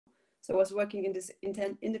So I was working in this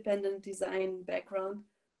independent design background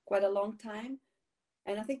quite a long time.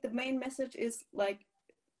 And I think the main message is like,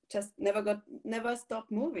 just never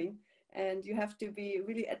stop moving. And you have to be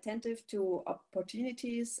really attentive to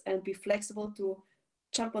opportunities and be flexible to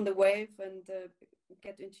jump on the wave and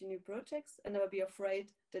get into new projects, and never be afraid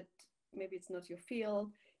that maybe it's not your field,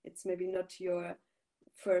 it's maybe not your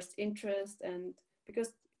first interest, and because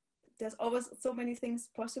there's always so many things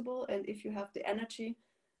possible, and if you have the energy,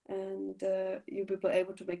 and you'll be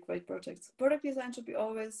able to make great projects. Product design should be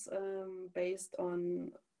always based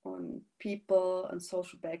on people and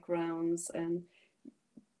social backgrounds, and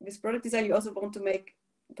with product design you also want to make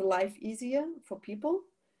the life easier for people,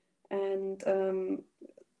 and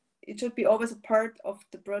it should be always a part of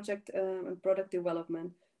the project and product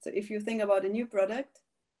development. So if you think about a new product,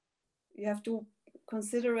 you have to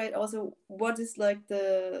consider it also what is like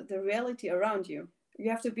the reality around you. You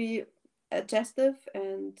have to be adjustive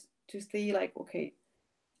and to see like, okay,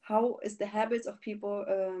 how is the habits of people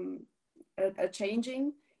are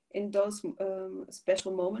changing in those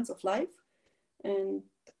special moments of life. And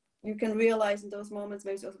you can realize in those moments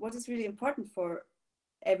maybe what is really important for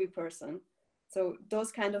every person. So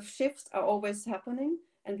those kind of shifts are always happening,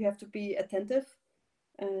 and we have to be attentive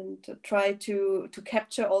and to try to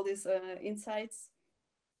capture all these insights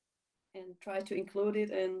and try to include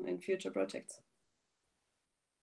it in future projects.